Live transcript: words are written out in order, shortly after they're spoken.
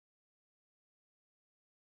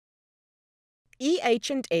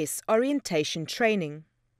EH&S orientation training.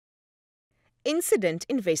 Incident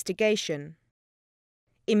investigation.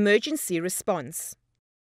 Emergency response.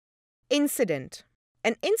 Incident.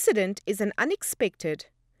 An incident is an unexpected,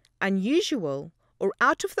 unusual, or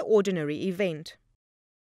out of the ordinary event.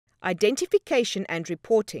 Identification and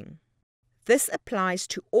reporting. This applies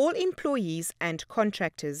to all employees and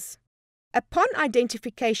contractors. Upon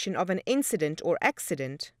identification of an incident or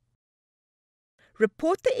accident,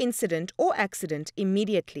 report the incident or accident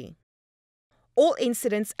immediately. All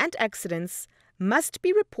incidents and accidents must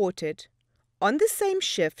be reported on the same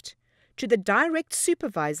shift to the direct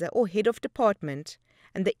supervisor or head of department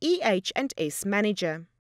and the EH&S manager.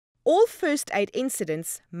 All first aid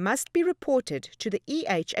incidents must be reported to the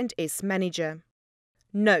EH&S manager.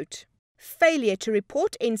 Note: failure to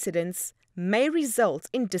report incidents may result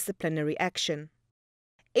in disciplinary action.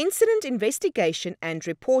 Incident investigation and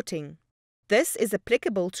reporting. This is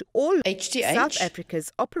applicable to all HTH. South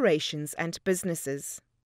Africa's operations and businesses.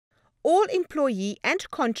 All employee and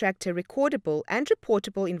contractor recordable and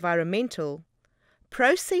reportable environmental,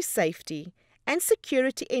 process safety, and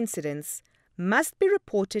security incidents must be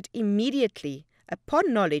reported immediately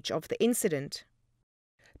upon knowledge of the incident.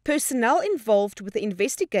 Personnel involved with the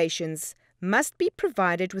investigations must be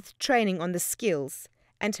provided with training on the skills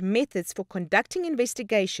and methods for conducting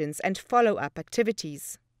investigations and follow-up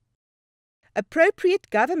activities. Appropriate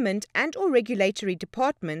government and/or regulatory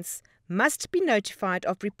departments must be notified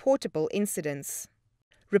of reportable incidents.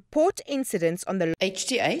 Report incidents on the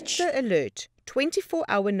HTH. alert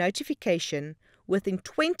 24-hour notification within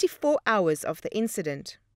 24 hours of the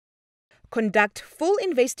incident. Conduct full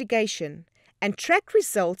investigation and track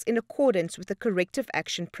results in accordance with the corrective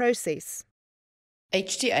action process.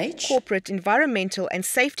 HTH. Corporate Environmental and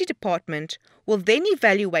Safety Department will then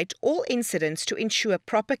evaluate all incidents to ensure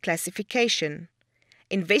proper classification,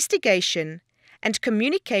 investigation, and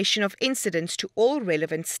communication of incidents to all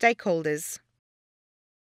relevant stakeholders.